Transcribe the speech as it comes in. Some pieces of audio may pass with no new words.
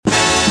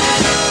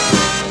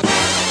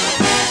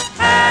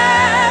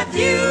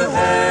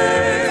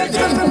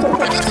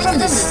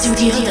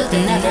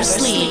that never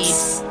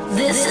sleeps.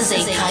 This is a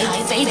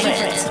Kite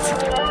favorite.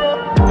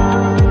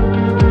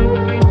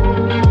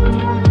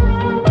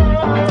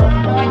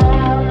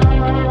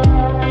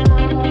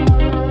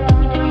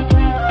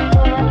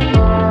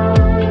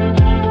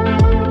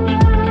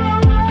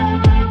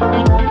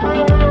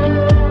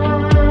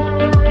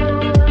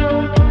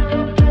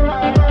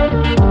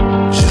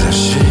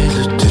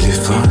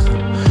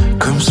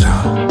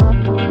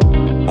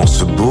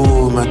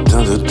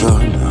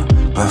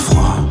 Pas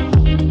froid,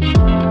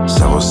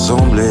 ça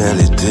ressemblait à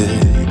l'été,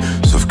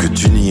 sauf que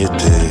tu n'y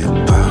étais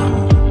pas.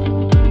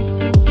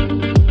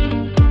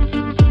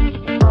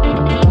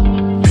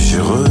 Puis j'ai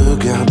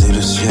regardé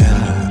le ciel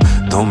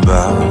d'en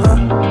bas,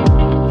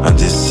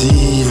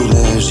 indécis,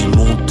 voulais-je y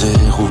monter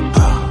ou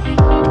pas.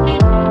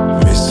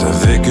 Mais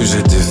savais que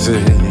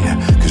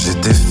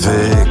j'étais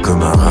fait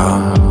comme un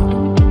rat.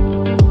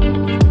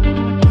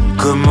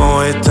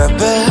 Comment est ta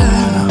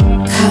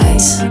belle?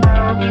 Kite.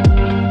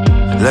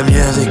 La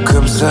mienne est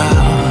comme ça.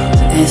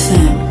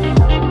 FM.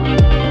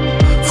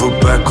 Faut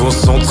pas qu'on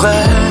s'entraîne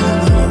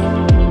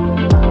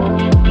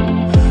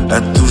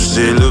à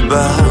toucher le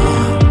bas.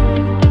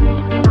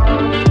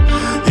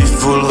 Il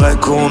faudrait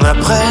qu'on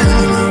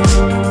apprenne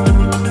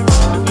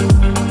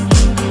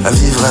à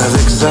vivre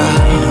avec ça.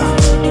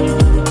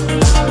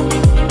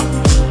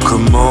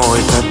 Comment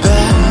est ta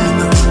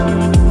peine?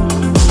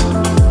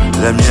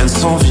 La mienne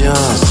s'en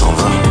vient, s'en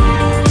va.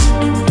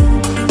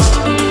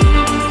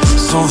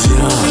 S'en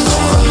vient,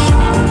 s'en va.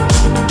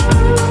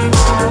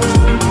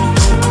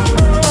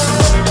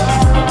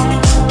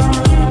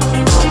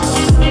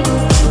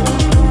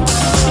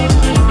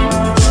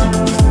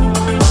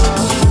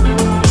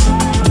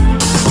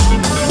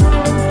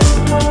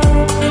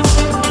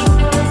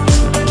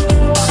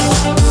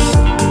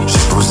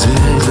 J'ai posé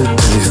le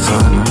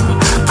téléphone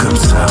comme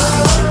ça.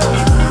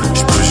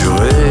 Je peux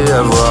jurer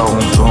avoir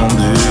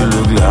entendu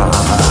le glas.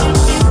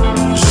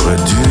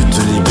 J'aurais dû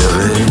te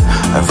libérer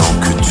avant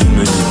que tu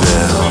me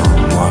libères,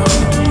 moi.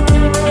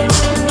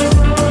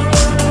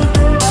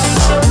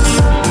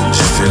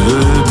 J'ai fait le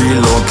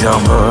bilan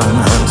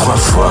carbone 3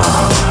 fois.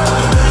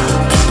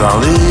 Tu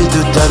parlais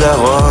de ta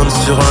daronne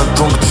sur un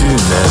ton que tu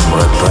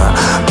n'aimerais pas.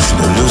 Tu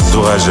ne le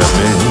sauras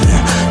jamais,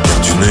 car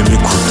tu ne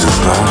m'écoutes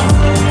pas.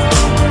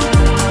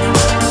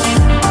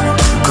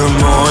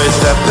 Comment est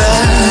ta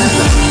peine?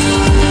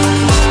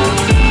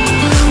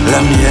 La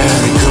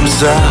mienne est comme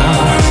ça.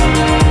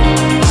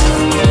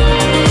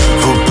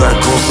 Faut pas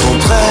qu'on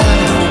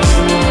s'entraîne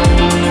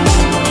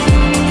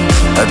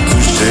à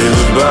toucher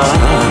le bas.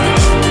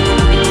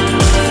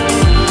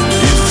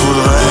 Il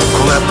faudrait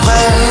qu'on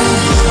apprenne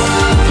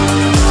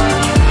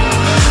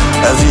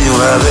à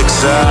vivre avec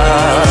ça.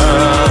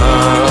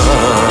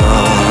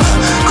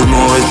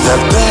 Comment est ta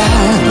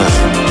peine?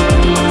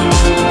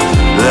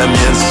 La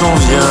mienne s'en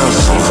vient,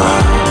 s'en va.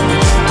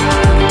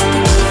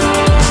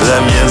 La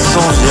mienne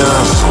s'en vient,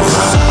 s'en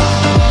va.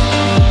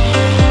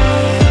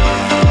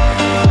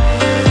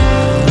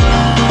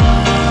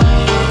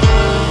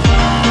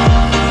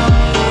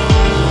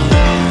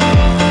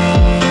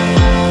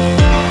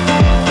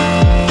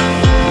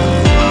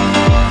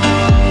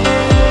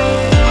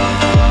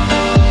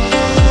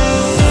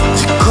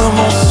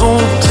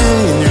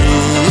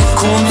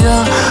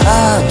 Combien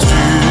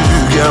as-tu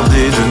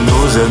gardé de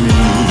nos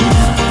amis?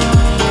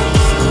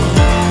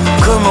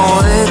 Comment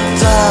est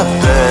ta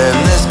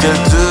peine? Est-ce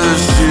qu'elle te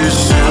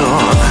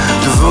susurre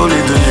de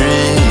voler de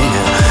nuit?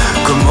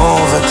 Comment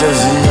va ta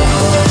vie?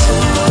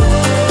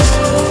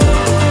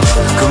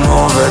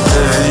 Comment va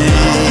ta vie?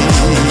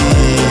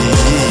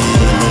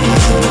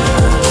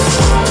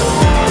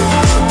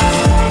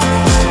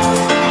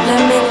 La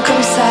mienne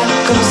comme ça,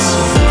 comme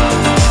si.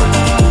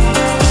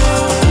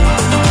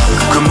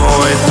 Comment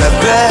est ta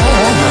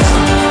peine?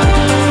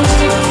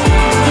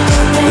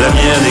 La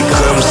mienne est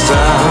comme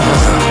ça.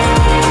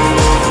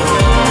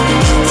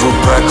 Faut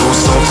pas qu'on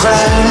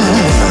s'entraîne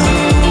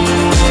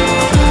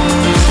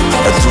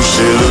à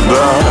toucher le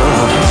bas.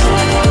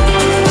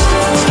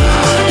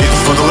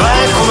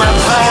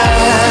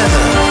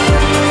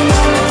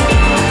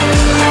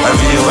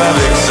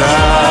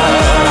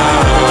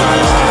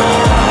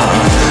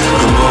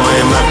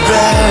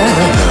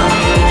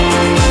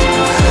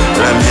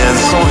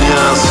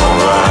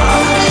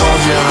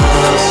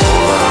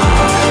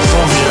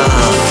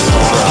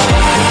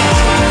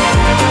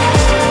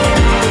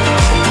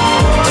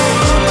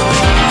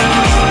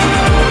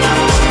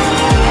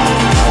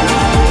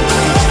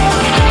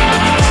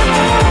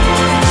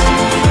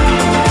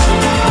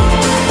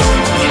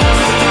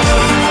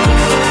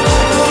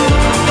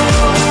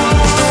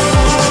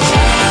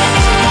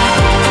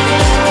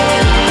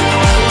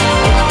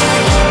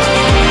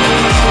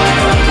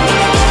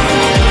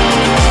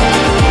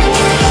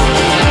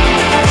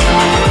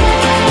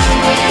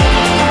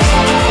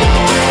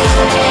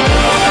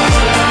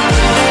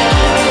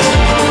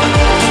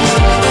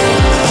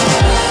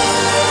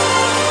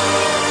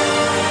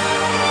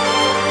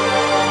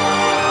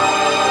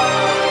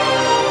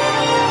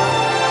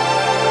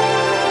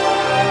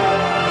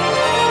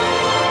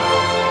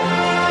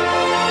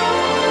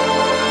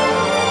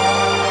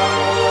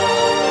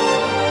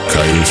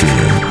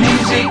 FM.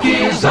 Music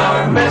is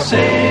our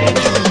message.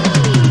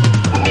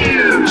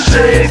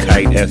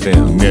 Kite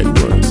FM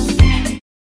Network.